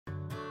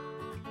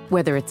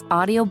Whether it's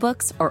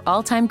audiobooks or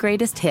all-time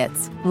greatest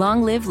hits,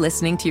 long live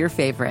listening to your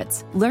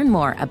favorites. Learn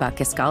more about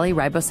Kisqali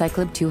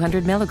Ribociclib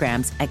 200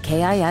 milligrams at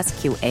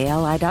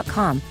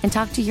KISQALI.com and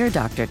talk to your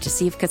doctor to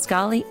see if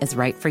Kisqali is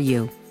right for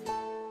you.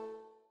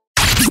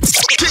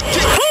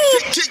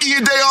 Kicking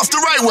your day off the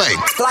right way.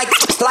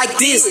 Like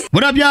this.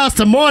 What up, y'all? It's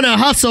the Morning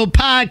Hustle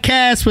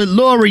Podcast with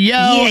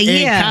L'Oreal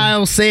and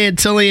Kyle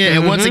Santillian.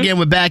 And once again,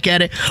 we're back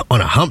at it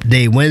on a hump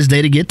day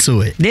Wednesday to get to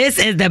it. This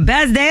is the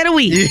best day of the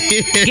week.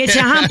 Get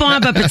your hump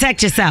on, but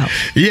protect yourself.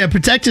 Yeah,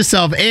 protect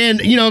yourself. And,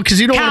 because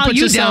you don't want to put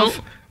yourself...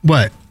 Don't.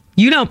 What?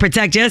 You don't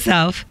protect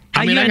yourself.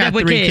 I mean, I got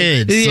 3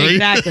 kids. Yeah,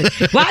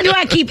 exactly. Why do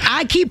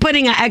I keep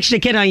putting an extra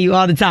kid on you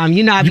all the time?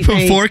 You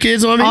put 4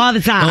 kids on me? All the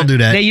time. Don't do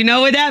that. Now, you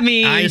know what that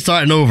means. I ain't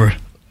starting over.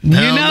 You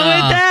know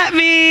what that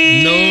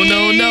means.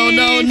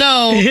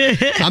 No.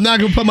 I'm not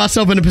going to put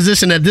myself in the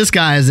position that this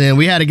guy is in.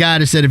 We had a guy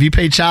that said, if you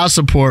pay child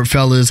support,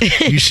 fellas,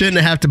 you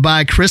shouldn't have to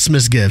buy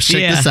Christmas gifts.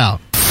 Check this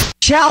out.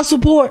 Child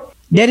support,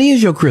 that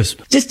is your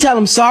Christmas. Just tell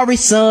them, sorry,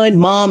 son,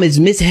 mom is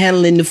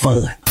mishandling the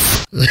fund.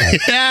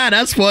 Yeah,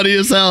 that's funny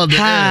as hell. All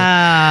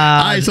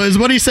right, so is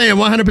what he's saying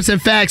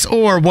 100% facts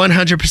or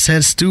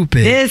 100%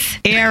 stupid? This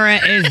era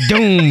is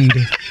doomed.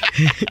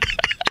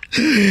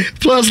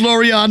 Plus,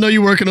 L'Oreal, I know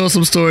you're working on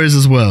some stories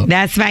as well.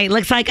 That's right.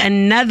 Looks like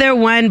another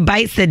one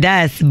bites the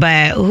dust,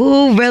 but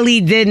who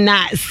really did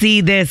not see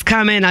this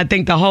coming? I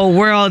think the whole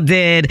world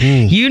did.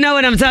 You know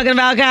what I'm talking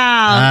about,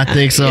 Kyle? I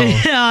think so.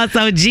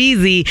 Also,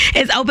 Jeezy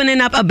is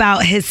opening up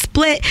about his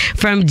split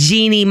from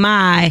Jeannie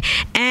Mai,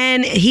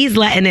 and he's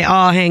letting it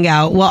all hang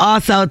out. We'll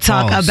also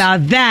talk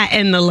about that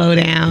in the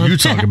lowdown. You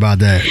talk about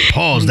that.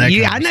 Pause that.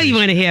 I know you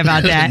want to hear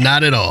about that.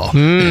 Not at all. All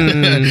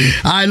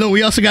right, look,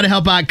 we also got to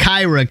help out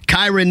Kyra.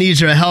 Kyra needs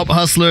your help,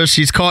 hustler.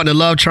 She's caught in a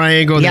love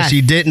triangle that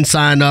she didn't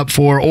sign up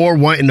for or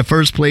want in the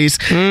first place.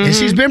 And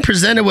she's been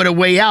presented with a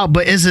way out,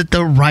 but is it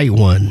the right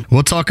one?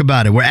 We'll talk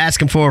about it. We're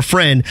asking for a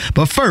friend.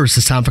 But first,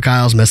 it's time for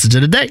Kyle's message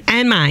of the day.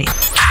 And mine.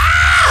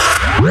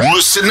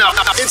 Listen up.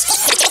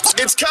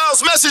 It's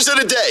Kyle's message of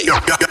the day. You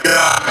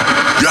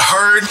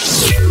heard?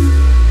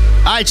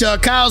 All right, y'all.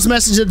 Kyle's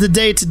message of the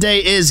day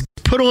today is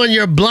put on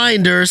your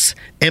blinders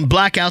and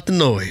block out the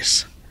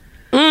noise.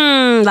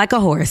 Like a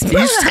horse.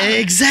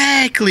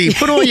 Exactly.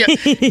 Put on your...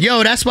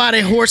 that's why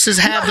the horses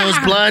have those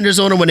blinders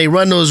on them when they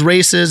run those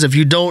races. If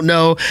you don't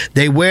know,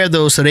 they wear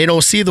those so they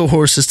don't see the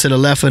horses to the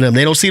left of them.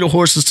 They don't see the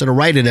horses to the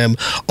right of them.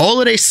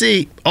 All they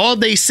see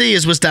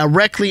is what's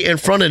directly in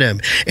front of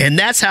them. And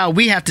that's how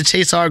we have to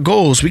chase our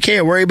goals. We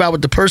can't worry about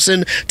what the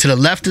person to the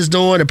left is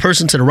doing, the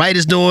person to the right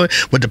is doing,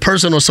 what the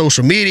person on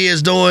social media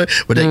is doing,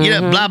 what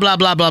the, blah, blah,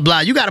 blah, blah, blah.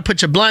 You got to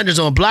put your blinders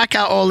on, block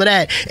out all of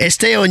that, and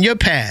stay on your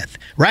path,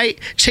 right?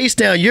 Chase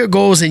down your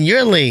goals in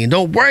your lane.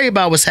 Don't worry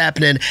about what's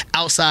happening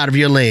outside of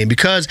your lane,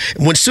 because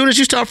as soon as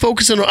you start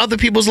focusing on other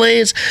people's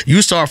lanes,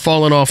 you start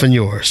falling off in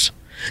yours.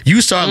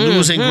 You start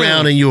losing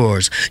ground in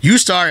yours. You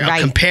start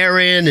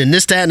comparing and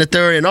this, that, and the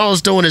third, and all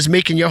it's doing is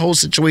making your whole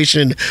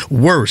situation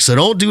worse. So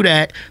don't do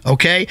that,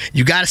 okay?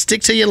 You got to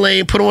stick to your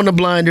lane, put on the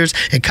blinders,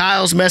 and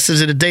Kyle's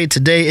message of the day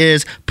today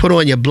is put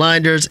on your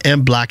blinders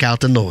and block out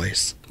the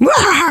noise.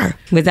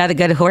 Was that a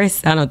good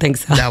horse? I don't think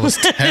so. That was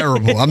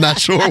terrible. I'm not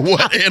sure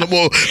what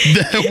animal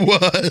that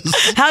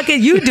was. How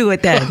can you do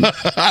it then?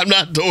 I'm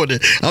not doing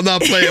it. I'm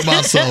not playing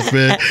myself,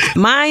 man.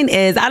 Mine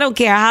is, I don't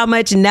care how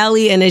much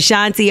Nelly and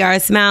Ashanti are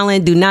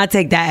smiling, do not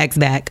take that X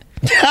back.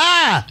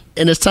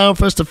 And it's time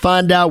for us to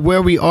find out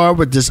where we are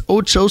with this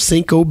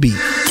OchoCinco beat.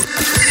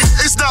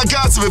 It's not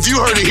gossip if you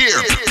heard it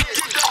here.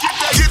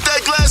 Get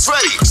that glass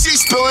ready.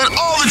 She's spilling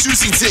all the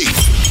juicy tea.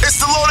 It's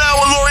the Lowdown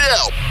with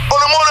L'Oreal on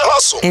the Morning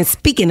Hustle. And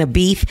speaking of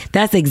beef,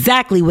 that's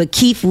exactly what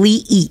Keith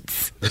Lee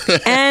eats.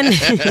 And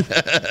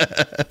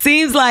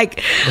seems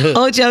like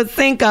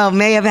OchoCinco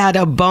may have had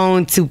a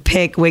bone to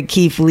pick with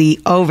Keith Lee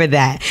over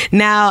that.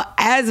 Now,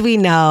 as we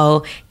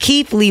know,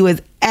 Keith Lee was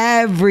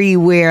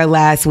everywhere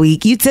last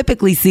week. You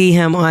typically see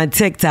him on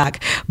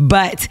TikTok,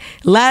 but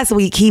last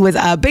week he was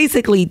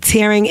basically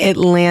tearing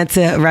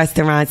Atlanta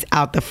restaurants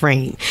out the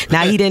frame.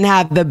 Now, he didn't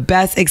have the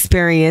best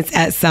experience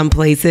at some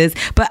places,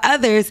 but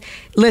others,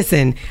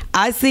 listen,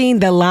 I seen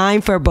the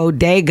line for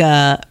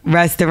Bodega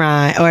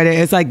restaurant, or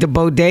it's like the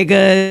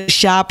Bodega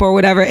shop or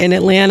whatever in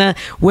Atlanta,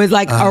 was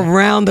like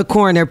around the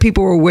corner.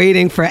 People were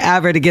waiting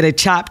forever to get a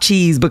chopped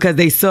cheese because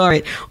they saw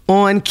it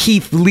on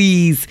Keith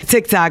Lee's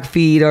TikTok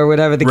feed or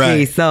whatever the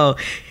case. So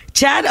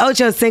Chad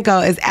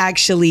OchoCinco is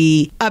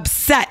actually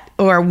upset,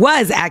 or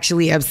was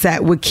actually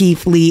upset with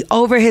Keith Lee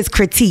over his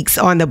critiques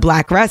on the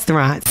black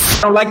restaurants.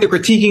 I don't like the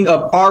critiquing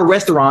of our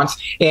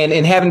restaurants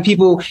and having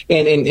people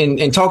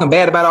and talking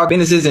bad about our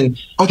businesses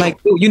and like,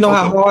 you know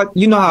how hard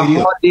it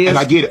is, and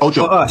I get it,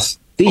 Ocho, for us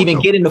to even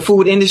get in the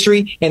food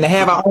industry and to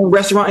have our own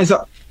restaurant. And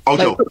so,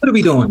 like, what are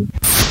we doing?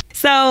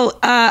 So,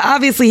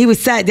 obviously, he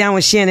was sat down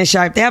with Shannon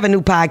Sharp. They have a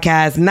new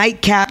podcast,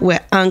 Nightcap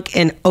with Unc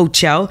and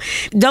Ocho.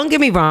 Don't get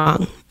me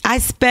wrong. I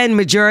spend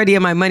majority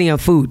of my money on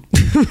food.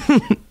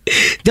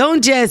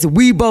 Don't just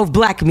we both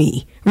black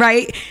me,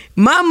 right?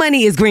 My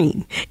money is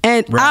green,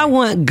 and I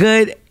want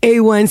good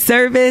A1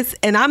 service,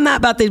 and I'm not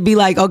about to be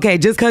like, okay,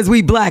 just because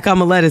we black, I'm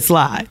gonna let it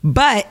slide.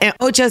 But in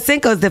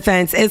OchoCinco's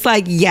defense, it's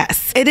like,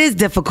 yes, it is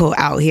difficult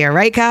out here,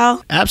 right,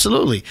 Kyle?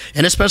 Absolutely.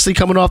 And especially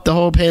coming off the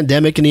whole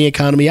pandemic and the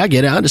economy. I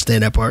get it. I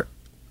understand that part.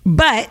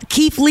 But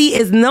Keith Lee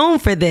is known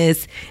for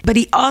this, but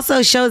he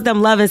also shows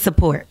them love and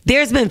support.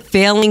 There's been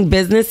failing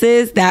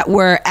businesses that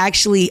were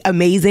actually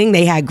amazing.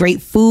 They had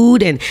great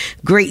food and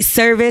great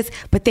service,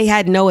 but they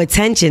had no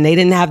attention. They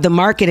didn't have the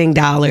marketing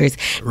dollars.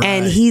 Right.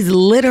 And he's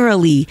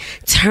literally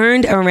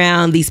turned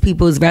around these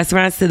people's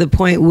restaurants to the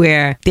point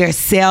where their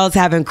sales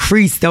have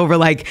increased over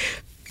like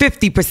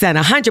 50%,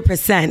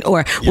 100%,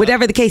 or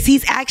whatever the case.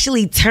 He's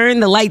actually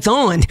turned the lights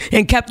on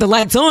and kept the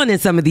lights on in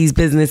some of these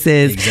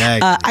businesses.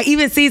 Exactly. I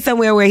even see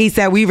somewhere where he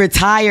said we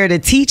retired a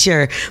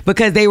teacher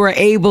because they were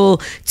able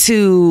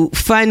to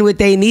fund what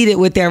they needed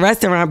with their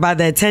restaurant by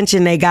the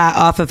attention they got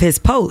off of his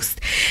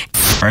post.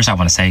 First, I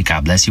want to say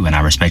God bless you, and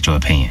I respect your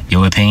opinion.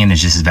 Your opinion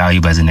is just as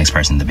valuable as the next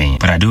person's opinion.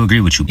 But I do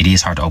agree with you. It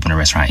is hard to open a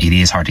restaurant. It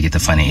is hard to get the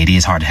funding. It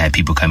is hard to have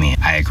people come in.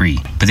 I agree.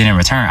 But then in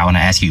return, I want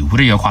to ask you, what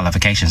are your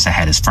qualifications to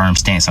have this firm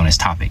stance on this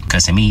topic?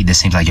 Because to me, this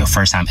seems like your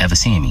first time ever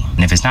seeing me.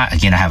 And if it's not,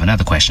 again, I have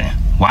another question.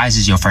 Why is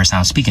this your first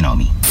time speaking on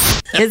me?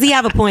 Does he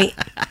have a point?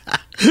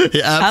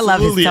 I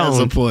love his tone. Has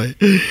a point.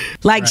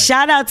 Like,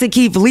 shout out to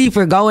Keith Lee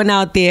for going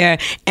out there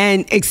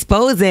and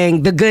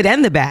exposing the good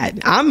and the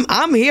bad.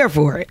 I'm here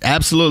for it.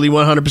 Absolutely,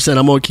 100%.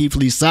 I'm on Keith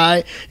Lee's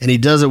side, and he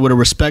does it with a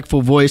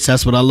respectful voice.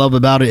 That's what I love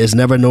about it. It's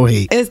never no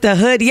hate. It's the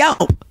hood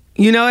Yelp.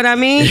 You know what I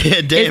mean?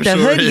 Yeah, damn it's the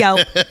sure hood Yelp.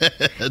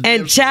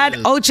 And Chad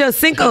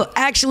Ochocinco,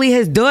 actually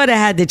his daughter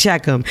had to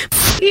check him.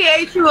 He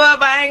ate you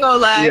up, I ain't gonna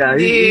lie. Yeah,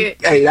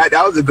 hey,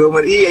 that was a good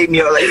one. He ate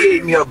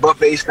me up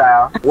buffet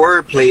style.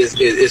 Wordplay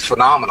is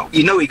phenomenal.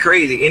 You know he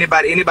crazy.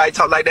 Anybody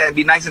talk like that and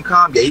be nice and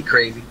calm? Yeah, he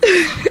crazy.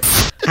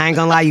 I ain't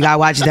gonna lie, you gotta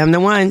watch them the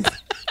ones.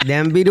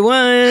 Them be the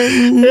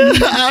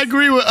ones. I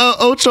agree with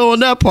Ocho on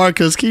that part,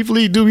 because Keith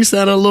Lee do be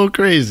sounding a little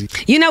crazy.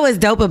 You know what's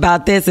dope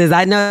about this is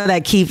I know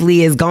that Keith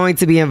Lee is going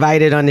to be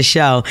invited on the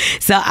show.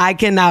 So I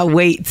cannot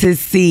wait to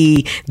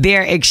see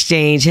their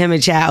exchange, him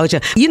and Chad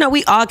Ocho. You know,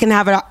 we all can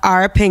have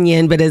our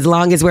opinion, but as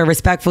long as we're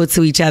respectful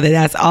to each other,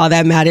 that's all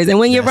that matters. And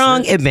when you're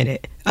wrong, admit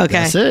it.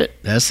 Okay.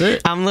 That's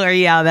it. I'm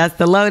L'Oreal. That's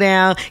the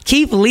lowdown.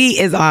 Keith Lee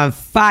is on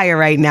fire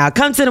right now.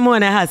 Come to the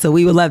Morning Hustle.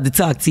 We would love to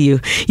talk to you.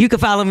 You can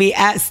follow me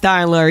at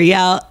Star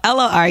L'Oreal,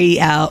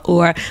 L'Orel,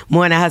 or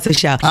Morning Hustle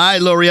Show. All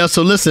right, L'Oreal.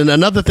 So listen,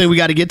 another thing we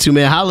got to get to,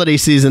 man. Holiday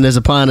season is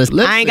upon us.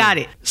 Listen, I ain't got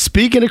it.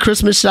 Speaking of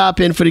Christmas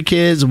shopping for the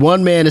kids,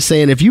 one man is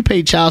saying, if you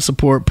pay child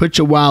support, put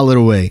your wallet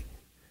away.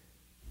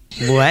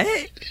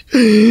 What?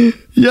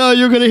 Yo,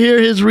 you're going to hear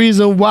his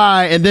reason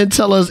why, and then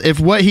tell us if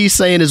what he's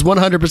saying is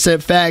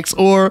 100% facts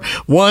or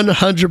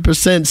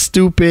 100%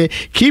 stupid.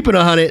 Keep it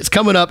 100. It's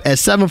coming up at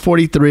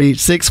 7:43,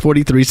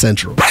 6:43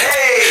 Central.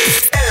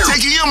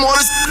 Taking your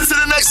mornings to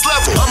the next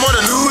level. I'm on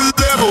a new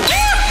level.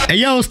 Hey,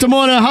 yo, it's the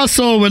Morning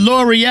Hustle with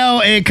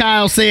L'Oreal and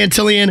Kyle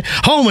Santillian.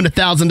 Home with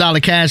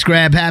 $1,000 cash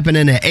grab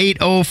happening at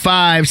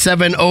 8:05,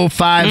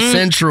 7:05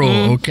 Central,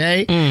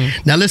 okay?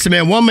 Now, listen,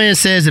 man, one man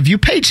says if you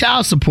pay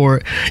child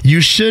support,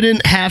 you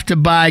shouldn't have to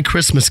buy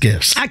Christmas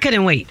gifts. I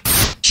couldn't wait.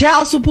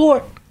 Child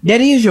support,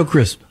 that is your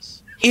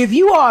Christmas. If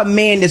you are a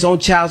man that's on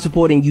child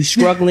support and you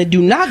struggling,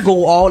 do not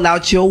go all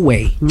out your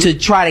way to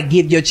try to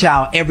give your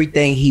child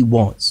everything he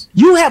wants.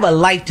 You have a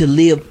life to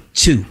live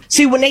too.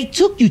 See, when they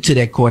took you to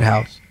that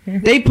courthouse,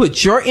 they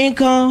put your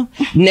income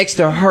next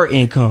to her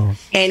income,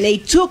 and they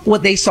took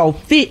what they saw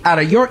fit out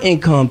of your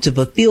income to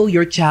fulfill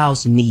your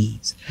child's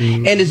needs.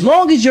 And as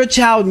long as your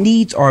child's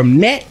needs are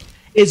met,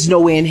 it's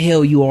nowhere in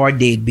hell you are a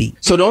deadbeat.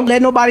 So don't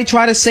let nobody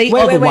try to say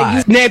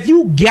otherwise. Now, if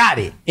you got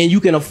it and you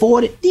can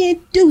afford it,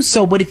 then do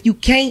so. But if you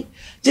can't,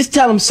 just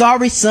tell them,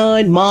 sorry,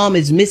 son, mom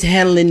is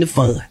mishandling the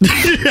fund.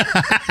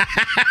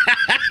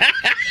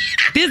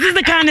 This is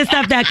the kind of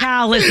stuff that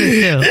Kyle listens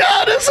to.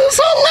 Yo, this is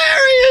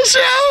hilarious,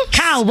 yo.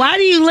 Kyle, why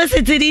do you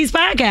listen to these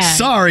podcasts?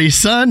 Sorry,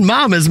 son,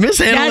 mom is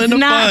mishandling the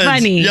funds. That's not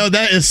funny. Yo,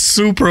 that is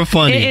super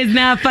funny. It is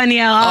not funny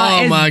at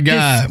all. Oh, my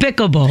God.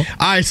 Despicable. All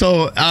right,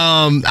 so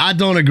I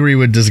don't agree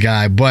with this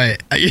guy,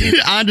 but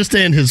I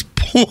understand his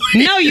point.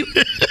 No, you...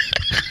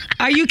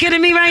 Are you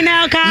kidding me right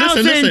now, Kyle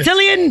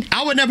Santillian?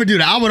 I would never do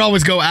that. I would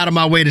always go out of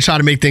my way to try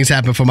to make things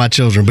happen for my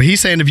children. But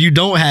he's saying if you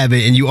don't have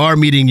it and you are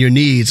meeting your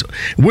needs,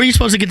 where are you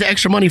supposed to get the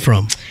extra money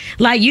from?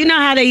 Like, you know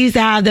how they used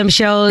to have them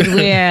shows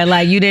where,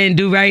 like, you didn't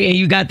do right and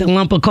you got the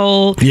lump of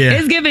coal? Yeah.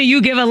 It's giving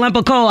you give a lump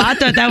of coal. I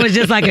thought that was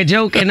just like a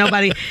joke and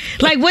nobody...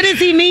 Like, what does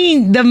he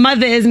mean the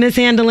mother is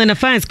mishandling the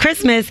funds?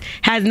 Christmas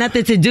has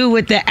nothing to do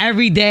with the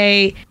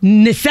everyday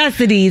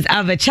necessities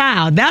of a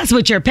child. That's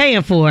what you're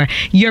paying for.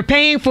 You're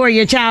paying for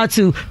your child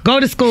to go go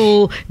to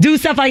school, do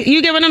stuff like,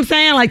 you get what I'm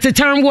saying? Like to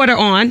turn water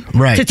on,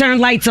 right, to turn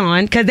lights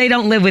on, because they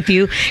don't live with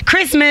you.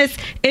 Christmas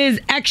is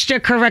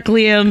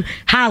extracurriculum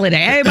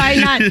holiday.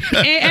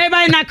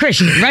 Everybody not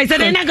Christian, right? So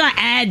they're not going to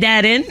add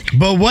that in.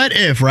 But what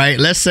if, right?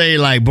 Let's say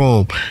like,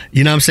 boom,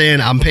 you know what I'm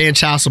saying? I'm paying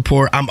child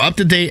support. I'm up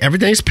to date.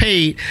 Everything's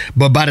paid.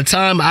 But by the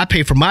time I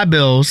pay for my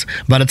bills,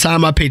 by the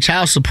time I pay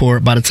child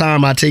support, by the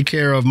time I take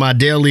care of my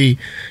daily,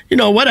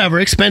 whatever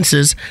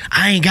expenses,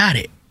 I ain't got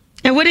it.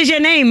 And what is your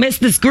name,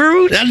 Mr.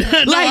 Scrooge?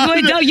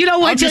 You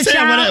don't want your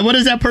child. What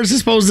is that person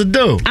supposed to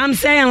do? I'm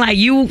saying, like,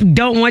 you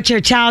don't want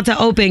your child to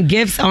open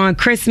gifts on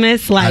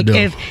Christmas. Like,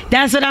 if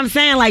that's what I'm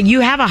saying, like,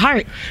 you have a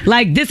heart.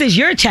 Like, this is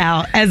your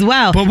child as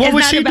well. But what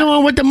was she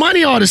doing with the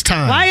money all this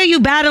time? Why are you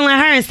battling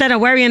her instead of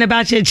worrying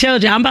about your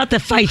children? I'm about to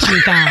fight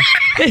you, Kyle.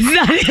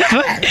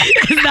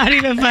 It's not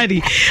even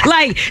funny.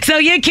 Like, so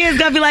your kid's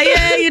gonna be like,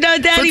 yeah,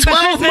 Daddy. For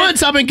 12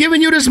 months, I've been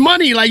giving you this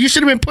money. Like, you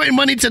should have been putting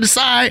money to the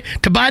side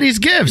to buy these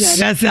gifts.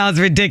 Yeah, that sounds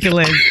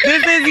ridiculous.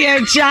 This is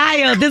your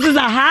child. This is a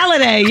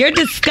holiday. You're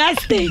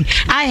disgusting.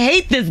 I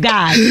hate this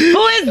guy.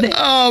 Who is this?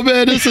 Oh,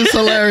 man, this is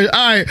hilarious. All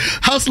right,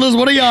 hustlers,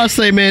 what do y'all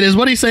say, man? Is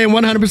what he's saying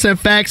 100%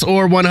 facts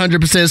or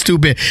 100%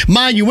 stupid?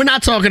 Mind you, we're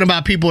not talking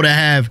about people that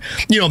have,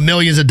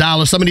 millions of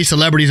dollars. Some of these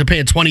celebrities are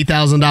paying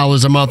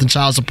 $20,000 a month in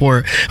child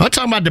support. I'm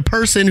talking about the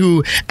person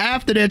who,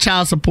 after their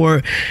child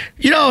support,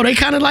 they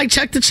kind of like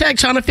check the check,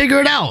 trying to figure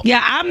it out.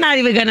 Yeah, I'm not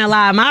even going to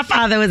lie. My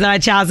father was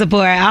on child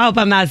support. I hope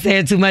I'm not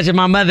saying too much, and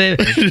my mother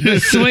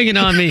was swinging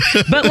on me.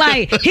 But,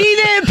 like, he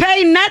didn't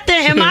pay nothing,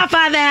 and my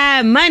father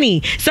had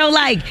money. So,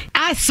 like,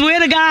 I swear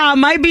to God, I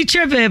might be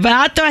tripping, but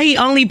I thought he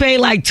only paid,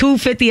 like,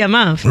 $250 a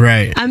month.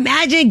 Right.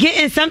 Imagine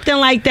getting something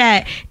like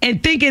that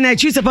and thinking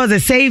that you're supposed to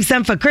save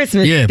some for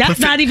Christmas. Yeah, that's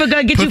not even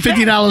going to get you Put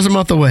 $50 a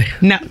month away.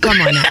 No, come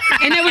on now.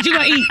 And then what you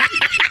going to eat?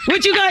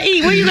 What you going to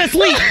eat? Where you going to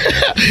sleep?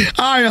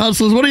 All right,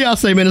 hustlers, what do y'all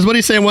say, man? Is what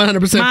he's saying 100%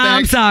 facts?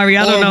 I'm sorry.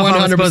 I don't know if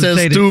I'm supposed to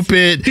say this. 100%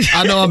 stupid.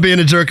 I know I'm being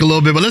a jerk a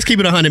little bit, but let's keep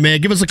it 100,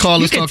 man. Give us a call.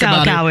 Let's talk about it. You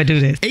can tell Kyle would do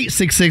this.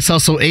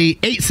 866-HUSTLE-8,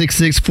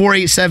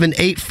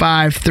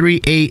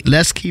 866-487-8538.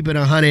 Let's keep it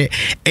 100.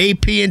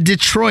 AP in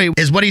Detroit.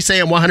 Is what he's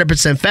saying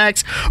 100%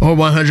 facts or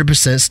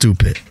 100%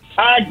 stupid?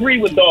 I agree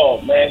with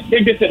Dog, man.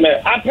 Dig this in,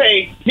 man. I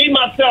pay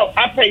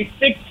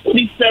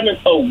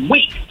 $627 a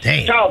week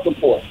child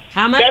support.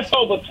 How much? That's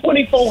over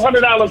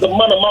 $2,400 a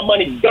month of my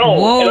money gone.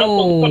 Whoa. And I'm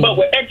supposed to come up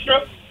with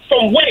extra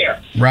from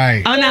where?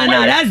 Right. Oh, no,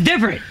 that's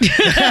different.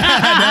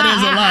 That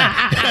is a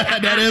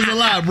lot. That is a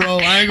lot, bro.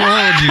 I ain't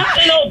gonna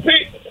hold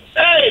you.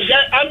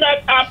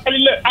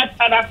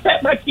 I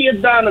sat my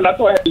kids down and I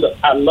told her, look,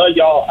 I love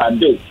y'all, I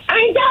do. I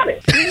ain't got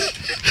it.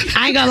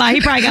 I ain't gonna lie,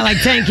 he probably got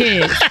like 10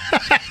 kids.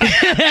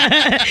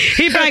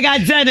 He probably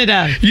got 10 of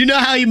them. You know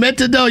how he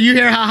meant it, though? You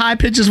hear how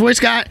high-pitched his voice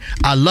got?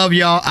 I love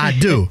y'all, I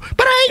do.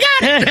 But I ain't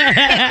got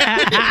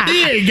it.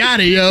 He ain't got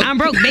it, yo. I'm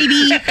broke,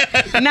 baby.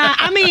 Nah,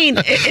 I mean,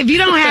 if you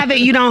don't have it,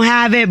 you don't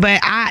have it.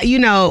 But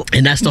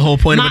And that's the whole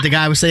point of what the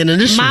guy was saying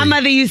initially. My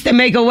mother used to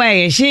make a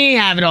way, and she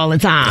ain't have it all the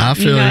time. I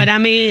feel you know you. what I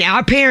mean?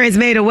 Our parents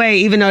made a way,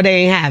 even though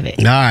they ain't have it.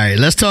 All right,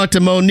 let's talk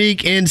to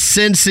Monique in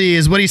Cincy.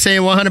 Is what he's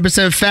saying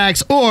 100%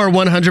 facts or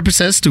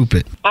 100%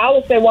 stupid? I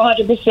would say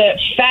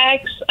 100%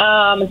 facts.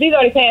 If he's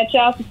already paying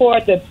child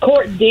support, the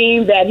court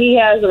deemed that he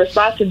has a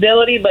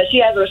responsibility, but she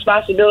has a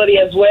responsibility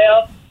as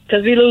well.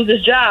 Because if he loses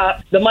his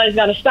job, the money's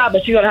going to stop,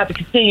 but she's going to have to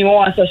continue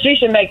on. So she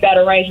should make that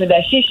arrangement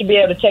that she should be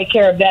able to take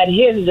care of that.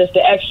 His is just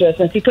the extra.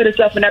 Since he put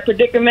himself in that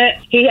predicament,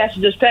 he has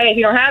to just pay. If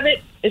you don't have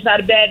it, it's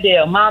not a bad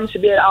deal. Mom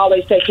should be able to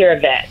always take care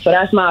of that. So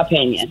that's my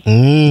opinion.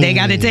 They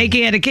got to take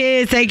care of the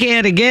kids, take care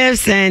of the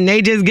gifts, and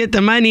they just get the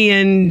money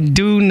and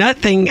do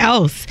nothing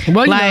else.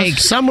 Well,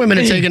 some women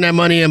are taking that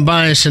money and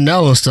buying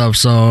Chanel and stuff.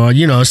 So,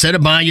 instead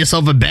of buying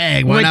yourself a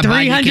bag, why not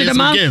buy your kids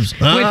some gifts?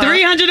 With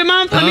 $300 a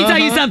month, let me tell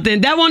you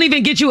something. That won't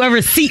even get you a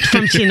receipt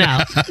from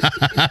Chanel.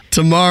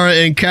 Tamara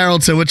in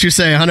Carrollton, what you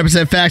say?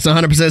 100% facts or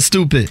 100%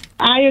 stupid?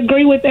 I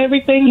agree with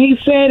everything he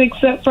said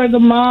except for the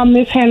mom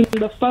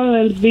mishandling the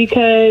funds,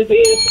 because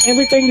if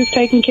everything is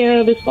taken care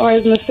of as far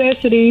as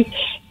necessities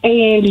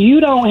and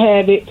you don't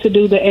have it to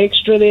do the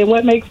extra, then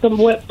what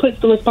puts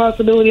the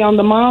responsibility on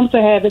the mom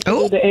to have it to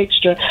do the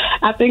extra?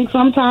 I think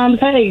sometimes,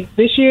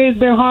 this year has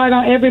been hard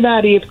on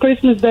everybody. If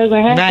Christmas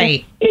doesn't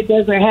happen, it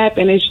doesn't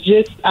happen. It's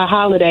just a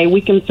holiday.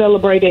 We can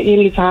celebrate at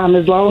any time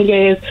as long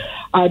as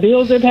our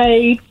bills are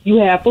paid, you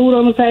have food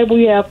on the table,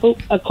 you have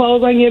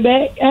clothes on your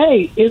back.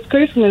 Hey, it's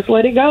Christmas.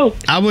 Let it go.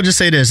 I will just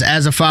say this.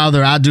 As a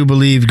father, I do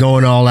believe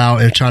going all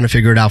out and trying to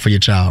figure it out for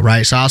your child,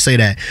 right? So I'll say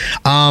that.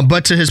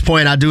 But to his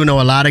point, I do know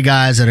a lot of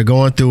guys that are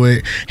going through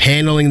it,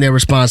 handling their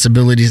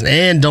responsibilities,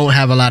 and don't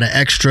have a lot of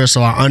extra,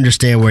 so I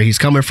understand where he's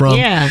coming from.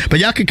 Yeah. But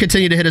y'all can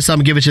continue to hit us up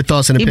and give us your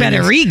thoughts and opinions. You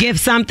better re-gift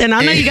something.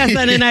 I know you got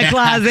something in that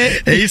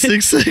closet.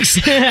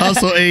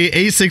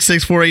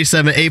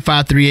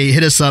 866-887-8538.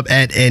 Hit us up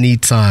at any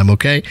time,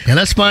 okay? And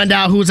let's find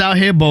out who's out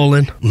here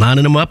bowling,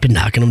 lining them up and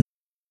knocking them.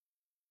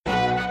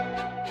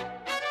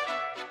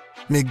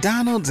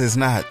 McDonald's is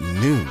not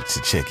new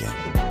to chicken.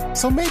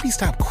 So maybe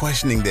stop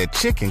questioning their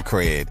chicken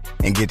cred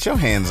and get your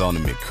hands on the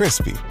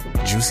McCrispy.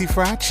 Juicy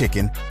fried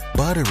chicken,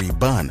 buttery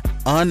bun,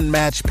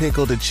 unmatched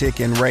pickle to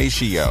chicken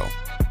ratio.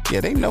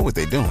 Yeah, they know what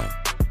they're doing.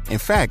 In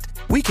fact,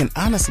 we can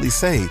honestly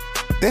say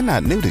they're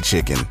not new to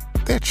chicken,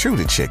 they're true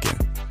to chicken.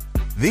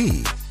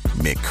 The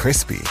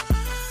McCrispy.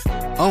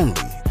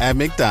 Only at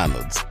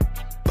McDonald's.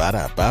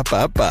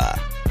 Ba-da-ba-ba-ba.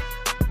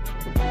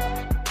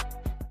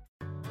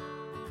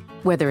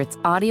 Whether it's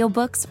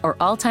audiobooks or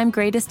all-time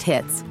greatest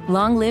hits,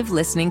 long live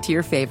listening to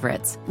your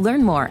favorites.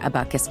 Learn more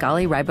about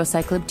Kisqali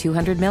Ribociclib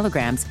 200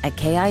 milligrams at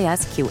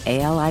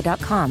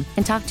KISQALI.com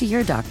and talk to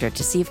your doctor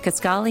to see if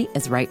Kisqali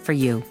is right for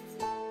you.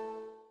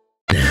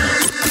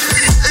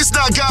 It's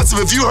not gossip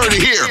if you heard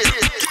it here.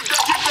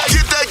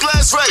 Get that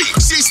glass ready.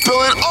 She's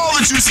spilling all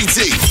the juicy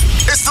tea.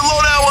 It's the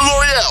Lowdown with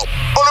L'Oreal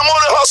on the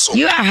Morning Hustle.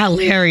 You are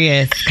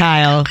hilarious,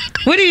 Kyle.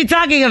 What are you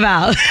talking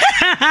about?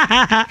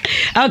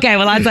 Okay,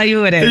 well, I'll tell you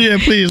who it is. Yeah,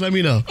 please, let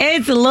me know.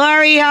 It's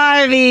Lori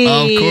Harvey.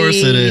 Of course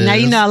it is. Now,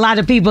 you know, a lot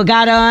of people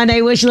got her on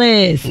their wish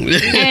list.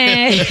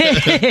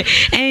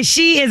 And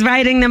she is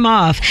writing them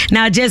off.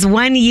 Now, just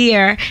 1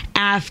 year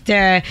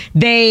after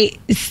they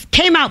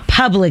came out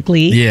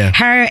publicly,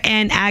 her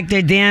and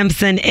actor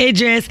Damson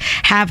Idris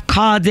have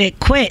called it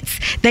quits.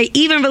 They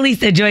even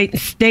released a joint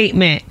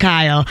statement,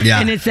 Kyle.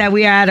 And it said,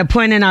 we are at a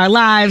point in our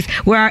lives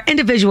where our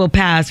individual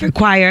paths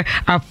require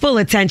our full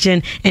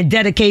attention and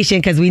dedication,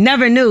 because we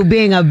never knew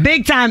being a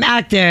big-time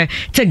actor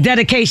took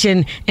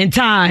dedication and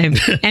time.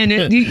 And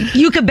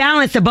you could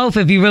balance the both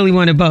if you really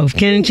wanted both,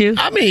 couldn't you?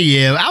 I mean,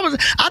 yeah.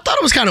 I thought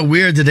it was kind of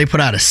weird that they put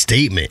out a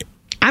statement.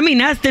 I mean,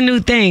 that's the new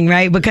thing,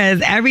 right? Because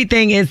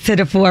everything is to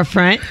the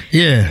forefront.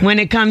 Yeah. When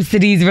it comes to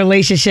these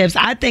relationships,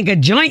 I think a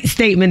joint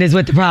statement is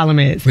what the problem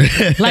is.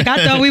 Like,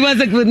 I thought we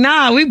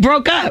we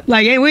broke up.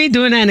 Like, hey, we ain't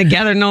doing that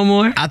together no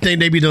more. I think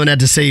they be doing that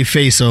to save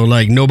face, so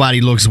like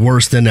nobody looks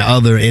worse than the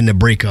other in the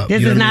breakup.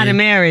 This is not a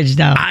marriage,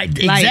 though.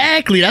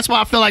 Exactly. That's why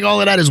I feel like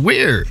all of that is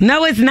weird.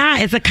 No, it's not.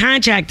 It's a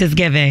contract is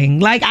giving.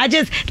 Like,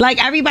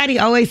 everybody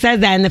always says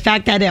that, and the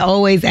fact that it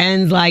always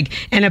ends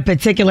like in a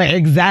particular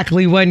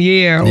exactly 1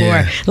 year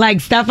or like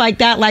stuff like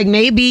that. Like,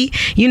 maybe,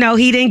 you know,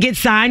 he didn't get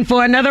signed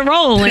for another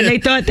role and they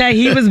thought that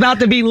he was about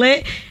to be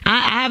lit. I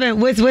haven't.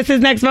 What's his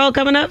next role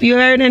coming up? You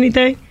heard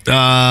anything?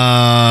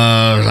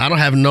 I don't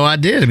have no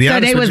idea, to be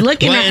honest. So they was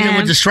looking at him.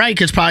 With the strike,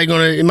 it's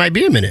probably it might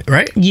be a minute,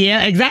 right?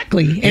 Yeah,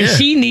 exactly. And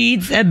she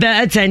needs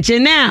the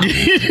attention now.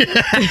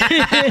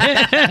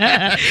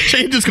 She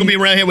ain't just gonna be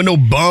around here with no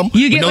bum.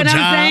 You get what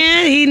I'm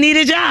saying? He need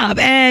a job.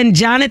 And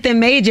Jonathan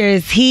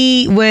Majors,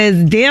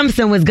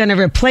 Damson was gonna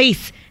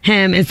replace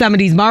him in some of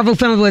these Marvel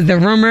films, was the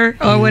rumor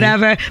or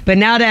whatever. But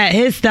now that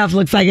his stuff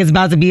looks like it's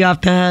about to be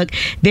off the hook,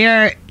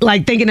 they're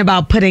like thinking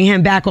about putting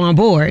him back on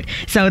board.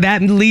 So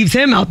that leaves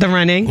him out the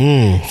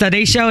running. So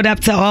they showed up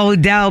to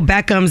Odell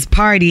Beckham's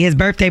party, his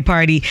birthday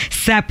party,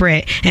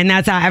 separate. And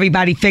that's how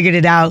everybody figured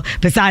it out,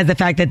 besides the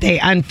fact that they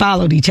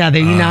unfollowed each other.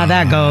 You know how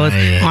that goes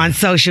on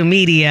social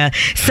media.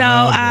 So,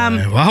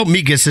 well, I hope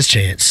Meek gets his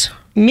chance.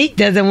 Meek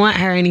doesn't want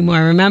her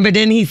anymore. Remember,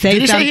 didn't he say something?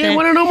 Did he say he didn't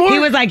want her no more? He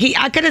was like,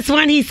 I could have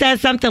sworn he said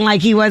something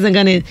like he wasn't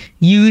going to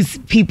use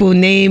people's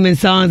name in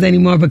songs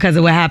anymore because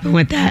of what happened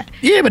with that.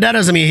 Yeah, but that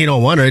doesn't mean he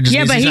don't want her. It just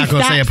means he's not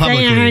going to say it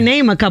publicly. Saying her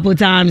name a couple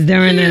times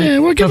during the Yeah,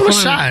 we'll give him a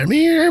shot. I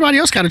mean, everybody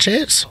else got a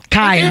chance.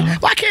 Kyle.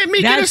 Why can't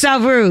Meek get That's so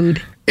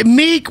rude.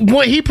 Meek,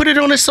 he put it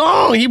on his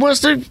song. He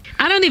wants to.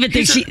 I don't even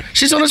think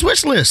she's on his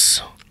wish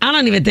list. I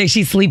don't even think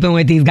she's sleeping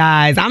with these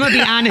guys. I'm going to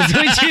be honest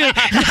with you.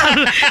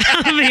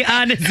 I'm going to be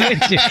honest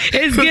with you.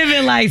 It's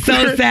giving like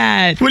so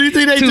sad. What do you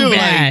think they do?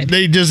 Like,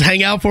 they just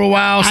hang out for a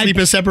while, sleep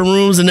in separate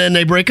rooms, and then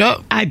they break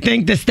up? I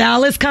think the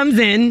stylist comes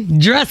in,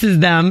 dresses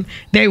them.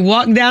 They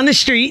walk down the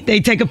street. They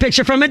take a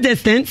picture from a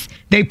distance.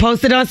 They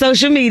post it on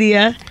social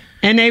media.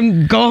 And they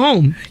go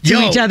home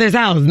to each other's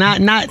house,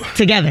 not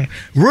together.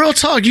 Real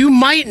talk,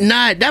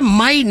 that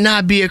might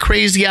not be a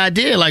crazy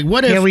idea. Like,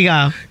 what if... Here we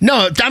go.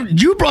 No,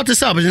 you brought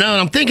this up, but now that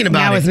I'm thinking about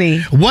that was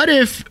me.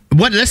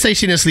 Let's say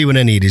she didn't sleep with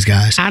any of these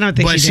guys. I don't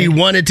think but she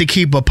wanted to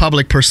keep a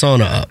public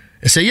persona up.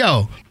 And say,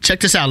 yo, check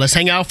this out. Let's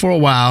hang out for a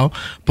while.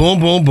 Boom,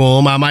 boom,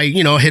 boom. I might,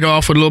 hit her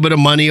off with a little bit of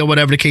money or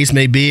whatever the case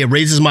may be. It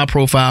raises my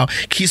profile,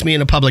 keeps me in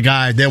the public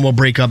eye. Then we'll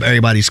break up.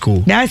 Everybody's cool.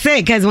 That's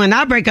it. Because when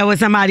I break up with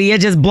somebody,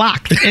 it's just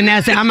blocked. And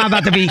that's it. I'm not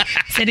about to be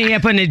sitting here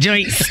putting a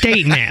joint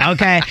statement,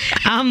 okay?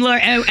 I'm Lori.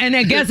 And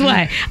then guess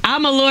what?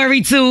 I'm a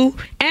Lori too.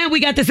 And we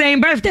got the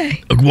same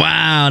birthday.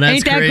 Wow,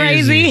 that's crazy. Ain't that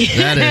crazy?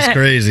 That is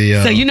crazy,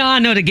 yo. So I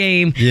know the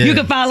game. Yeah. You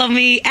can follow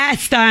me at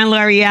Starring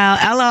L'Oreal,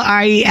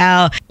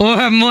 L'Orel,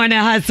 or Morning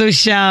Hustle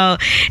Show.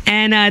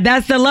 And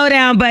that's the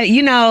lowdown. But,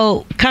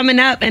 coming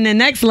up in the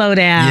next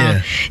lowdown,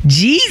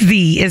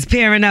 Jeezy is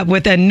pairing up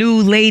with a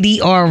new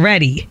lady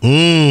already.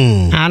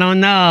 I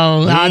don't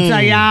know. I'll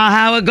tell y'all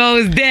how it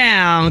goes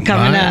down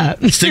coming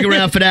up. Stick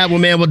around for that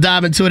one, man. We'll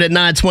dive into it at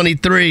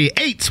 9:23,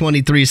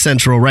 8:23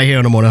 Central, right here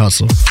on the Morning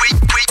Hustle.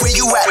 Where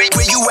you at?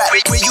 Where you at?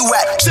 Where you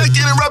at? Check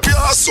in and rep your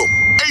hustle.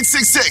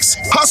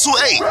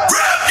 866-HUSTLE-8.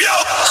 Rep your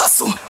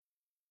hustle.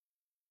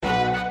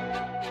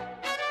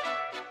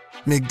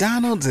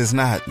 McDonald's is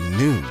not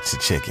new to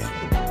chicken,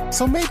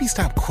 So maybe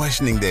stop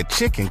questioning their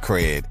chicken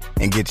cred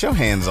and get your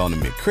hands on the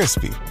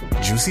McCrispy.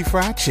 Juicy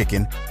fried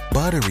chicken,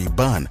 buttery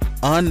bun,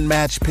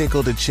 unmatched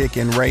pickle to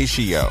chicken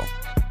ratio.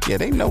 Yeah,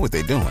 they know what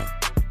they're doing.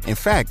 In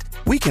fact,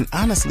 we can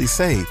honestly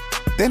say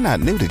they're not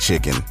new to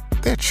chicken,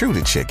 they're true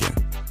to chicken.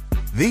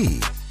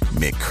 The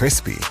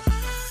McCrispy.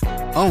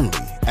 Only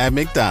at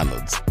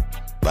McDonald's.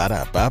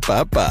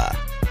 Ba-da-ba-ba-ba.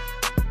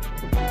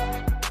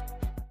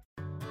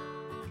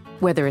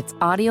 Whether it's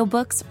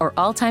audiobooks or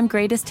all-time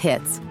greatest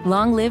hits,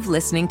 long live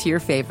listening to your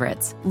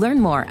favorites. Learn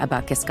more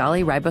about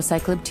Kisqali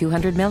Ribociclib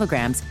 200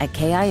 milligrams at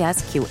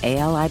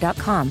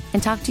KISQALI.com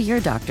and talk to your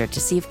doctor to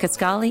see if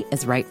Kisqali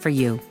is right for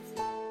you.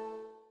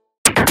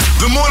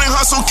 The Morning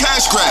Hustle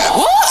Cash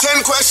Grab.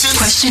 10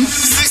 questions,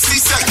 60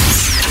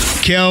 seconds.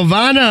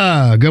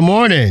 Kelvana, good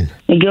morning.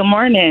 Good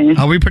morning.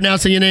 Are we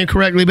pronouncing your name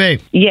correctly,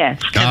 babe? Yes.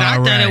 Because I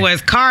thought it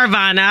was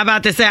Carvana. I'm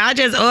about to say, I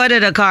just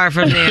ordered a car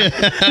from there.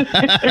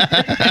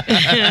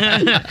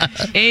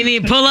 Ain't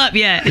even pull up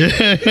yet.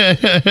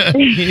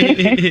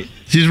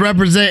 She's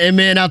representing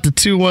man out to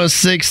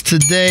 216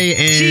 today.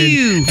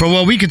 And from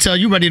what we can tell,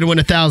 you ready to win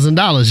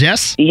 $1,000,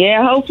 yes?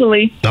 Yeah,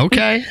 hopefully.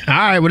 Okay. All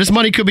right. Well, this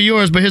money could be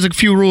yours, but here's a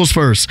few rules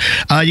first.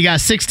 You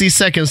got 60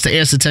 seconds to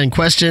answer 10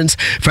 questions.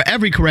 For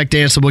every correct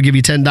answer, we'll give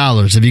you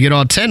 $10. If you get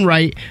all 10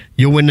 right,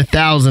 you'll win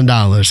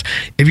 $1,000.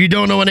 If you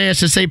don't know an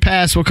answer, say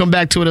pass. We'll come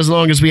back to it as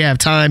long as we have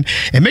time.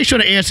 And make sure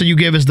the answer you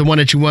give is the one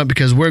that you want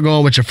because we're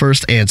going with your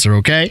first answer,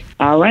 okay?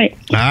 All right.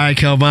 All right,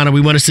 Kelvana, we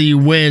want to see you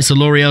win, so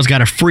L'Oreal's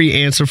got a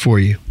free answer for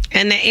you.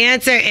 And the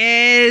answer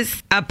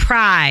is a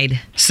pride.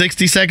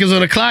 60 seconds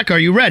on the clock. Are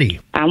you ready?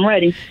 I'm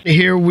ready.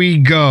 Here we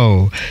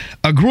go.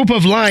 A group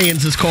of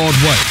lions is called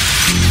what?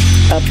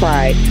 A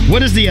pride.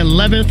 What is the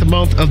 11th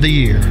month of the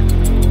year?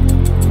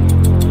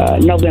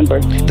 November.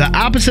 The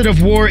opposite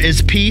of war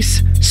is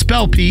peace.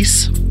 Spell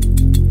peace.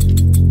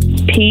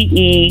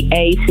 Peace.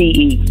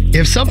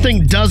 If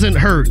something doesn't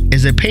hurt,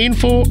 is it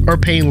painful or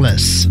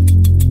painless?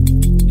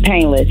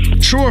 Painless.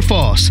 True or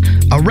false?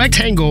 A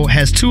rectangle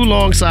has 2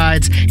 long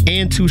sides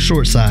and 2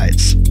 short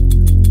sides.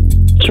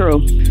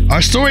 True.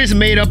 Are stories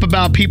made up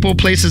about people,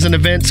 places, and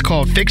events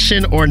called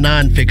fiction or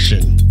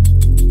nonfiction?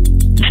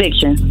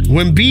 Fiction.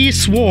 When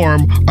bees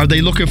swarm, are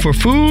they looking for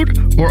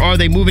food or are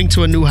they moving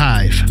to a new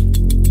hive?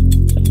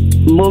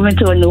 Moving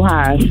to a new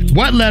hive.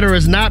 What letter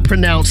is not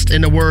pronounced in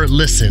the word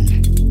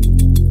listen?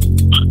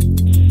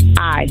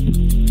 I.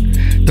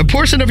 The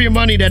portion of your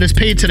money that is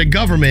paid to the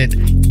government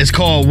is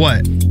called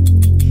what?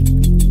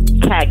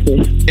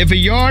 Taxes. If a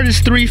yard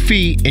is 3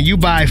 feet and you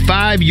buy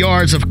 5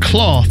 yards of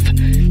cloth,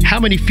 how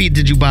many feet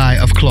did you buy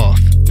of cloth?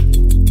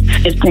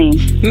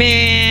 15.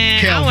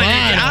 Man,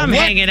 I'm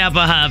hanging up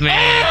on her,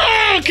 man.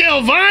 Oh,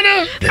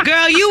 Kelvana.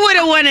 Girl, you would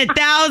have won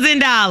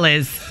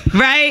 $1,000,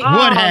 right?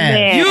 Would have.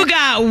 Man. You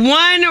got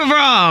one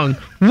wrong.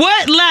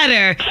 What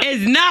letter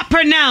is not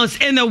pronounced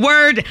in the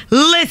word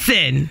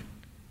listen?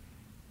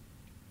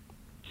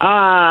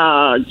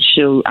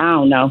 Shoot, I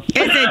don't know.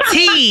 It's a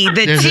T.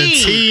 There's a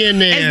T in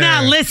there. It's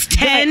not list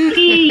 10.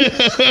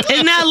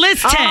 It's not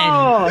list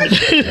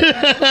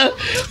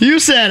 10. You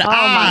said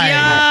I.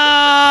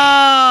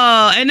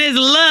 Yo, and it's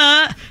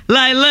like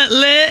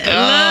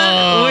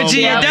which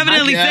you're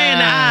definitely saying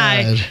the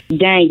I.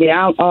 Dang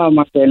it! Oh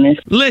my goodness.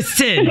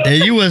 Listen.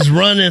 And you was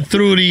running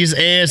through these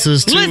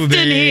answers too, Listen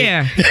babe.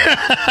 here.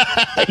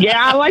 Yeah,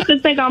 I like to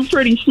think I'm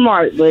pretty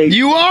smart, but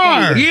You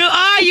are. You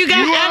are. You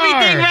got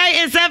everything right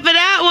except for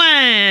that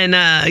one.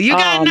 You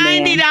got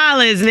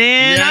 $90,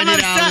 man. I'm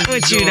upset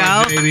with you,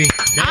 though. Baby.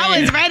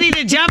 I was ready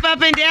to jump up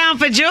and down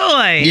for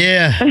joy.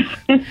 Yeah.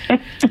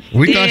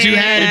 We thought you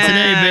had it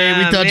today, babe.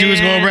 We thought you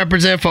was going to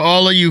represent for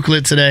all of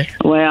Euclid today.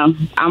 well,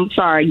 I'm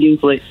sorry,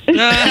 Euclid.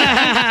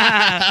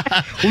 Now,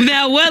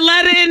 what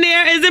letter in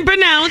there isn't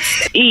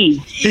pronounced?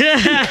 E.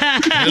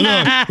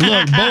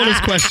 Look, bonus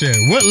question.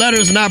 What letter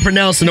is not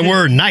pronounced in the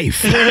word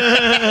knife? Knife.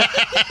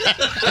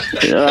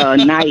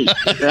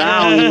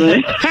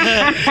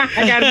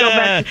 I gotta go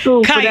back to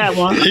school for that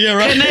one. Yeah,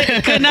 right.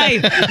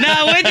 Knife.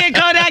 Now, what did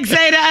Kodak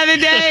say the other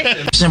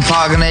day?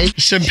 Champagne.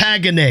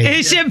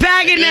 It's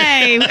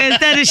champagne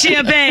instead of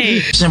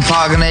champagne.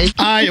 Champagne.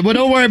 All right, well,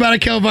 don't worry about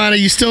it, Kelvana.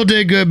 You still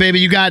did good, baby.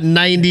 You got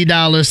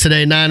 $90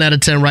 today, 9 out of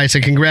 10 right, so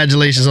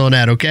congratulations on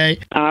that, okay?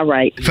 All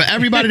right. For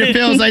everybody that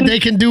feels like they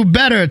can do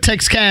better,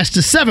 text cash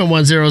to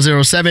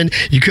 71007.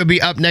 You could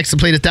be up next to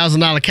play the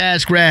 $1,000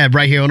 cash grab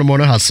right here on the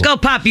Morning Hustle. Go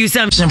pop you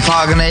some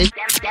Champagne.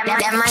 That's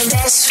my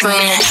best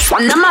friend.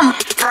 My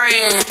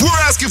friend.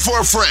 We're asking for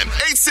a friend.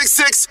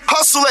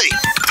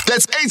 866-HUSTLE-8.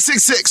 That's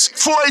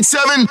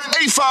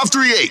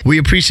 866-487-8538. We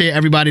appreciate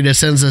everybody that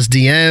sends us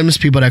DMs,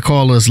 people that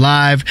call us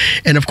live,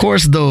 and of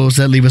course those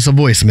that leave us a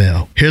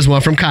voicemail. Here's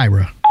one from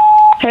Kyra.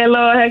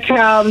 Hello, hey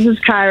Kyle, this is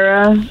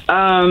Kyra.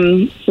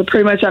 So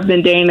pretty much I've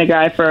been dating a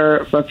guy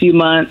for a few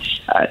months.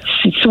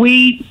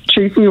 Sweet,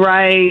 treats me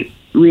right.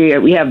 We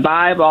have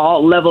vibe,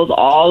 all levels,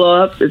 all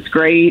up. It's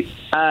great.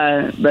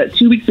 But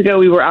 2 weeks ago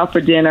we were out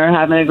for dinner,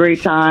 having a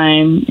great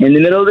time. In the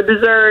middle of the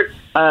dessert,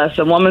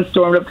 some woman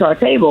stormed up to our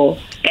table,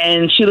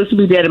 and she looked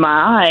me dead in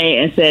my eye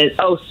and said,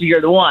 "Oh, so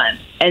you're the one."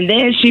 And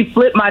then she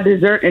flipped my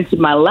dessert into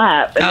my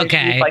lap. And then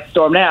she just, like,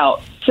 stormed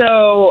out.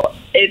 So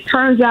it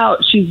turns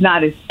out she's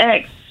not his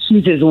ex.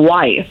 She's his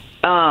wife.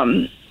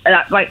 And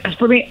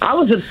for me, I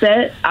was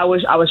upset. I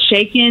was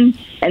shaken.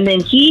 And then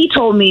he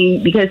told me,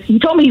 because he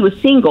told me he was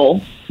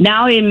single.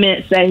 Now he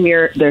admits that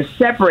they're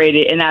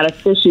separated and not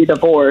officially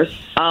divorced.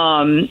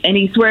 And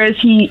he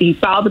swears he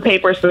filed the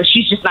papers, but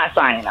she's just not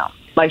signing them.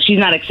 Like, she's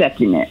not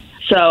accepting it.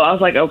 So I was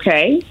like,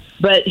 okay.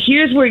 But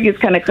here's where it gets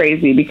kind of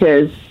crazy,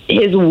 because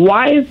his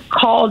wife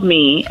called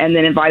me and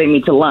then invited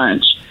me to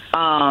lunch.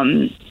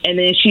 And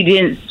then she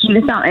didn't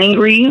sound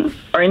angry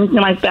or anything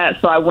like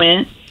that. So I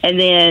went, and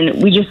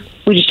then we just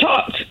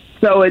talked.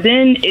 So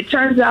then it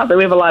turns out that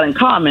we have a lot in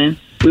common.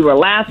 We were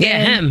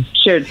laughing,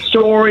 shared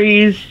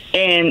stories,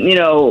 and,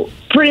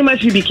 pretty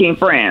much we became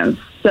friends.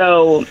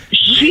 So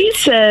she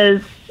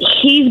says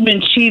he's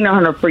been cheating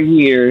on her for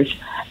years,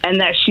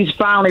 and that she is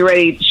finally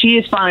ready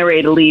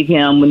to leave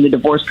him when the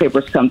divorce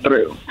papers come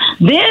through.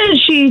 Then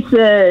she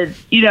said,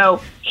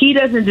 he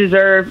doesn't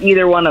deserve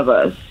either one of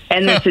us,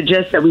 and then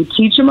suggests that we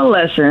teach him a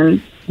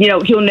lesson,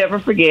 he'll never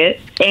forget,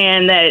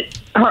 and that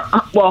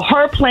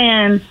her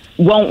plan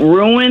won't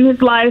ruin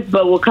his life,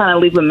 but will kind of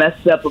leave him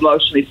messed up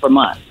emotionally for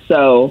months.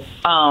 So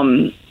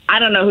I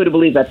don't know who to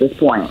believe at this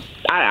point.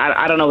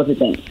 I don't know what to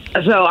think.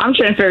 So I'm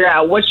trying to figure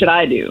out, what should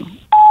I do?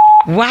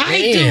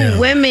 Why do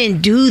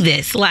women do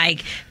this?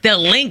 Like, they'll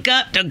link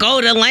up to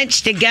go to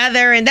lunch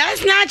together, and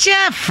that's not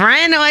your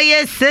friend or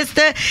your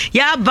sister.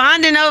 Y'all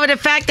bonding over the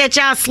fact that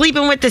y'all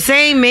sleeping with the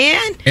same man?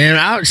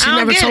 And she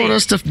never told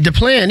us the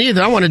plan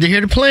either. I wanted to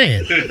hear the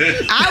plan.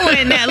 I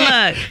wouldn't.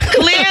 Look,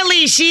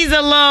 clearly she's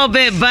a little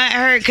bit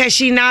butthurt because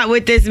she not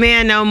with this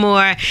man no more.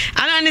 I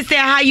don't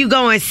understand how you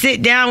go and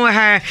sit down with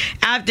her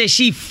after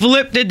she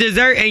flipped the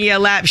dessert in your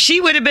lap.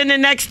 She would have been the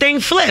next thing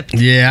flipped.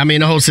 Yeah, I mean,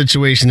 the whole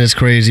situation is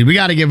crazy. We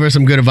got to give her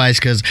some good advice,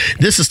 because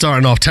this is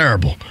starting off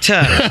terrible.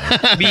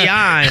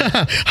 Beyond.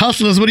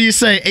 Hustlers, what do you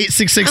say?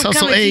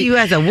 866-HUSTLE-8. To you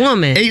as a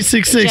woman.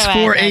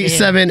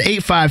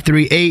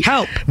 866-487-8538.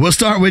 Help. We'll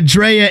start with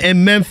Drea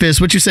in Memphis.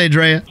 What you say,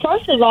 Drea?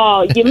 First of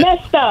all, you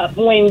messed up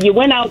when you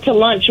went out to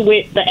lunch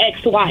with the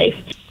ex-wife.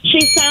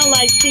 She sounds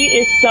like she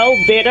is so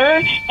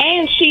bitter,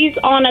 and she's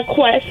on a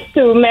quest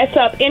to mess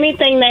up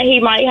anything that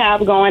he might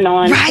have going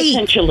on,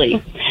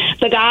 potentially.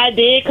 The guy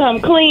did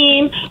come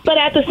clean, but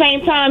at the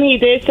same time, he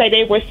did say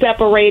they were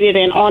separated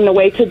and on the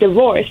way to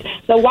divorce.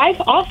 The wife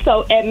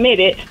also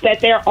admitted that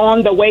they're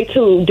on the way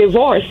to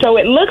divorce. So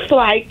it looks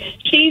like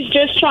she's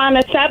just trying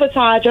to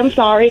sabotage,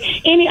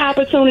 any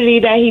opportunity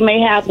that he may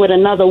have with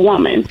another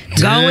woman.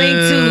 Going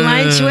to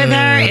lunch with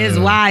her is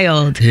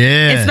wild.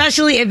 Yeah.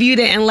 Especially if you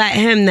didn't let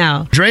him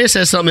know. Drea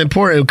said something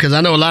important, because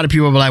I know a lot of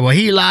people were like, well,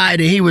 he lied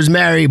and he was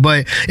married,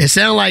 but it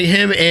sounded like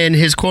him and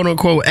his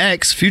quote-unquote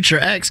future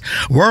ex,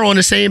 were on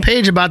the same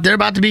page about they're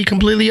about to be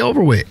completely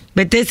over with.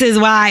 But this is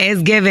why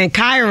it's given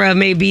Kyra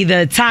may be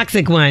the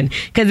toxic one,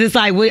 because it's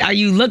like, are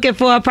you looking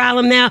for a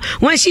problem now?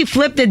 Once she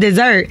flipped the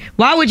dessert,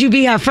 why would you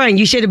be her friend?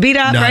 You should have beat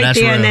her up right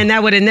there, and then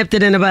that would have nipped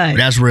it in the bud.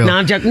 That's real. No,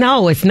 I'm joking.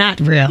 No, it's not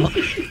real.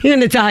 You're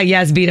going to tell her,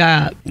 yes, beat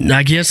her up.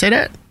 I can't say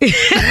that.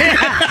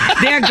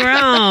 They're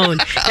grown.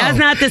 That's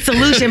not the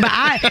solution.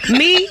 But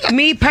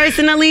me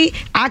personally,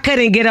 I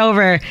couldn't get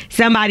over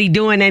somebody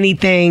doing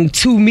anything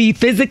to me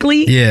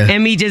physically,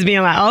 and me just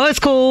being like, oh, it's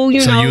cool.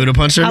 So you would have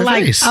punched her in the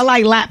face. I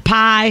like lap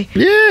pie.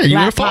 Yeah, you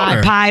would have fought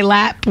her. pie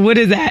lap. What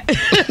is that?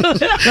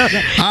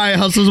 All right,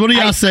 hustlers, what do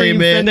y'all say,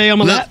 man?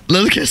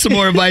 Let's get some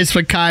more advice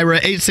for Kyra.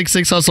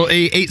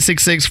 866-HUSTLE-8,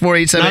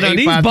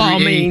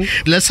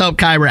 866-487-8538. Let's help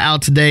Kyra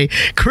out today.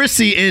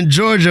 Chrissy in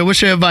Georgia,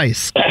 what's your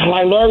advice?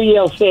 Like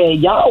L'Oreal said,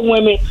 y'all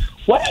women,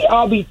 what do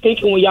y'all be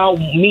thinking when y'all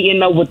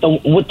meeting up with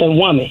the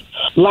woman?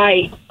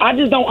 Like, I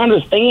just don't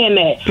understand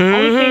that.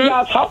 Only thing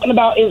y'all talking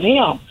about is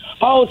him.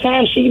 Whole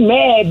time she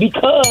mad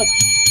because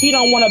he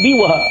don't want to be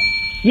with her.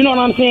 You know what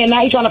I'm saying?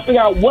 Now he's trying to figure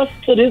out what's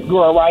to this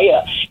girl right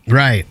here.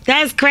 Right.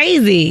 That's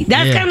crazy.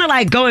 That's kind of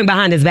like going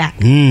behind his back.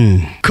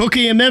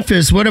 Cookie in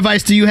Memphis, what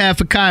advice do you have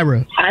for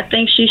Kyra? I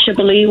think she should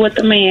believe what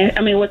the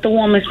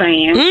woman's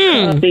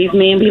saying. These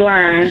men be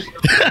lying.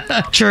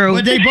 True.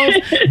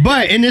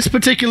 But in this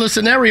particular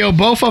scenario,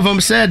 both of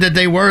them said that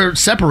they were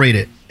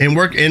separated and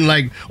on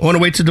the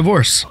way to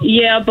divorce.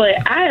 Yeah,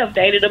 but I have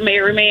dated a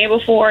married man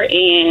before, and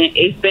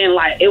it's been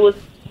like, it was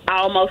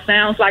almost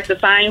sounds like the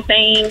same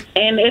thing,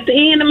 and at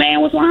the end the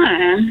man was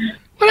lying.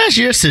 Well, that's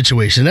your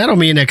situation. That don't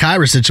mean that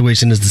Kyra's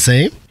situation is the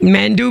same.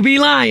 Men do be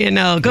lying,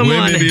 though.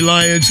 Women be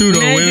lying, too, though.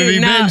 Women be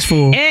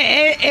vengeful.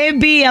 It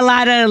be a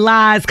lot of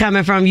lies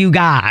coming from you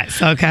guys,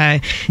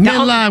 okay?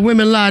 Men lie,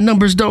 women lie,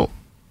 numbers don't.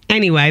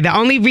 Anyway, the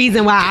only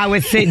reason why I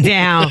would sit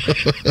down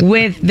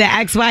with the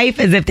ex-wife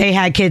is if they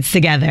had kids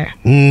together.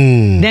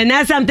 Then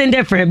that's something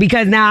different,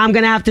 because now I'm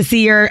going to have to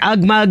see your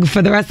ug mug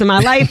for the rest of my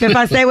life if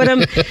I stay with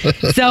him.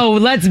 So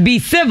let's be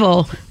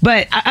civil.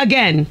 But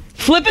again,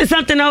 flipping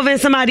something over in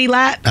somebody's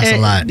lap a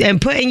lot.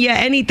 And putting your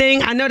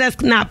anything, I know that's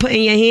not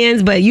putting your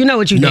hands, but you know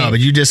what you did. No,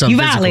 but you did something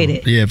You physical.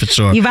 violated. Yeah, for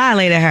sure. You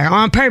violated her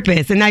on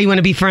purpose, and now you want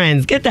to be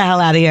friends. Get the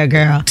hell out of here,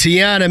 girl.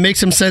 Tiana, make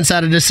some sense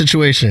out of this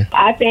situation.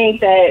 I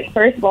think that,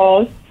 first of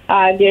all,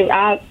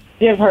 I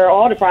give her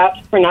all the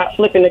props for not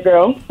flipping the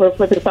girl, for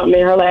flipping something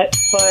in her lap.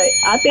 But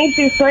I think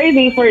she's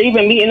crazy for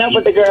even meeting up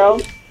with the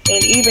girl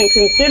and even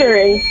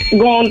considering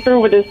going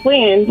through with this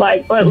plan.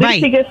 Like, but at least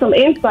she gets some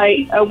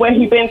insight of what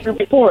he's been through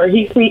before.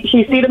 She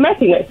see the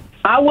messiness.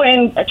 I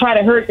wouldn't try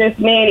to hurt this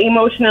man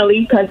emotionally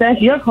because that's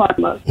your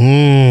karma.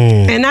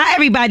 And not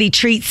everybody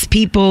treats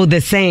people the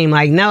same.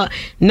 Like, no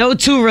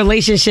two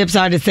relationships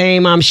are the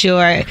same, I'm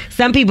sure.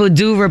 Some people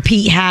do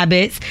repeat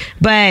habits,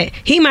 but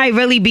he might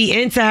really be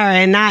into her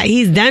and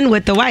he's done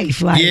with the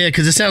wife. Like, yeah,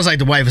 because it sounds like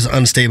the wife is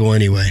unstable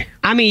anyway.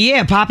 I mean,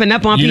 yeah, popping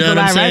up on people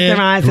at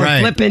restaurants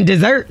and flipping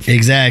desserts.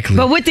 Exactly.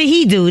 But what did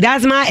he do?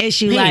 That's my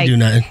issue. He ain't do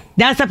nothing.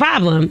 That's the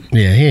problem.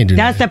 Yeah, he ain't do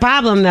That's nothing. the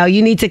problem, though.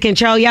 You need to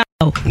control your...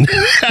 No,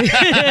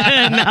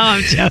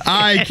 I'm joking.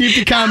 All right, keep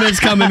the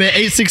comments coming, man.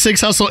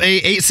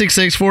 866-HUSTLE-8,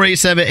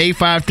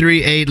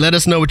 866-487-8538. Let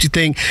us know what you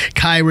think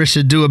Kyra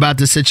should do about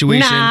this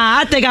situation. Nah,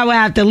 I think I would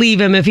have to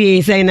leave him if he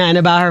ain't say nothing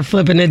about her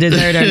flipping the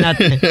dessert or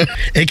nothing.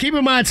 And keep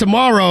in mind,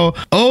 tomorrow,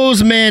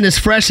 O's man is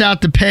fresh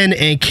out the pen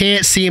and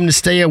can't seem to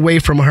stay away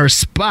from her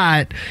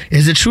spot.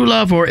 Is it true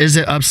love or is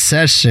it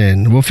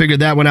obsession? We'll figure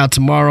that one out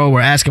tomorrow. We're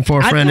asking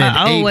for a friend at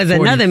 8:43. Was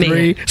another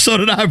man. So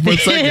did I for a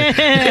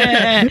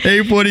second.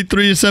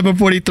 8:43, 7:43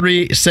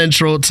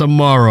 Central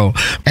tomorrow.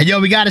 And yo,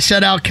 we got to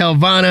shout out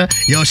Kelvana.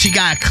 Yo, she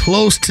got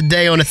close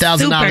today on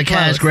 $1,000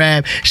 cash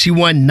grab. She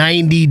won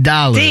 $90.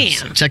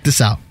 Damn. Check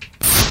this out.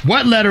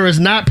 What letter is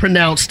not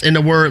pronounced in the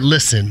word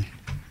listen?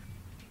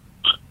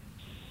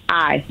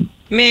 I.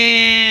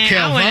 Man,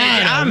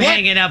 I'm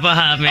hanging up on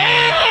her,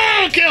 man.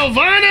 Oh,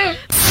 Kelvana.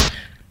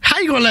 How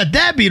you gonna let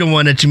that be the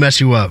one that you mess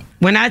you up?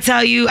 When I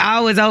tell you I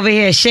was over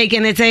here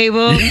shaking the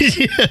table,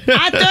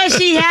 I thought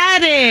she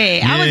had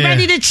it. I was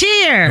ready to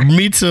cheer.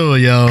 Me too,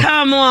 yo.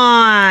 Come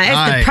on. It's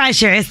All the right.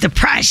 pressure. It's the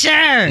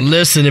pressure.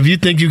 Listen, if you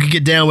think you can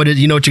get down with it,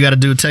 you know what you got to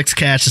do. Text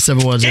cash to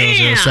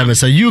 71007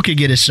 so you can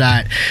get a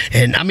shot.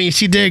 And I mean,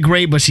 she did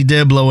great, but she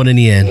did blow it in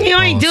the end. You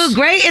ain't do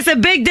great. It's a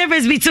big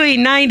difference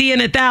between 90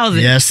 and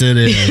 1,000. Yes, it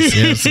is.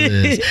 Yes, it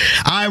is.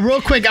 All right,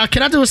 real quick.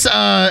 Can I do a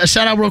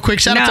shout out real quick?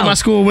 Shout out to my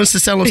school,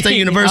 Winston-Salem State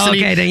University.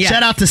 Okay, then, yeah.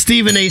 Shout out to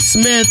Stephen A.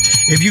 Smith.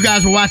 If you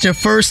guys were watching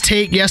First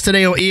Take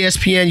yesterday on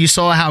ESPN, you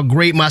saw how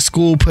great my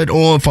school put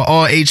on for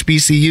all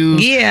HBCUs.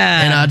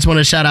 Yeah. And I just want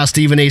to shout out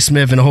Stephen A.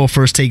 Smith and the whole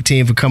First Take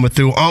team for coming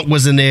through. Unc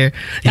was in there.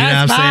 You know what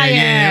I'm saying?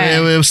 Yeah,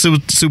 it was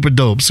super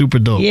dope. Super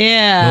dope.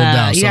 Yeah. No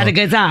doubt. You had a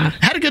good time.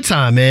 Had a good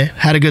time, man.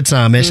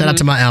 Shout out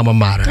to my alma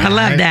mater. I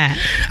love that.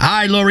 All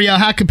right, L'Oreal,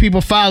 how can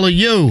people follow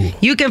you?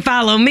 You can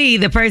follow me,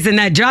 the person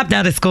that dropped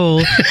out of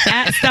school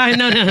at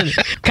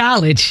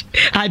college.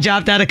 I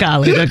dropped out of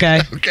college, okay?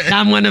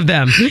 I'm one of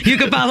them. You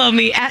can follow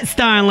me at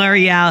Starring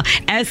L'Oreal,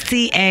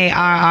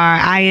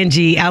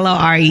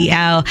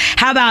 StarringLorel.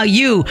 How about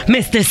you,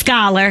 Mr.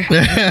 Scholar?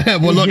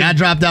 Well, look, I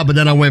dropped out, but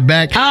then I went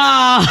back.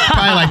 Oh.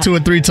 Probably like 2 or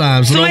 3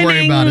 times, so don't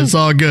worry about it. It's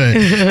all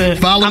good.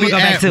 Follow me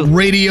at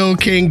Radio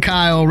King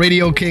Kyle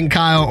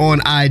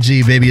on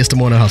IG, baby. It's the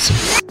Morning Hustle.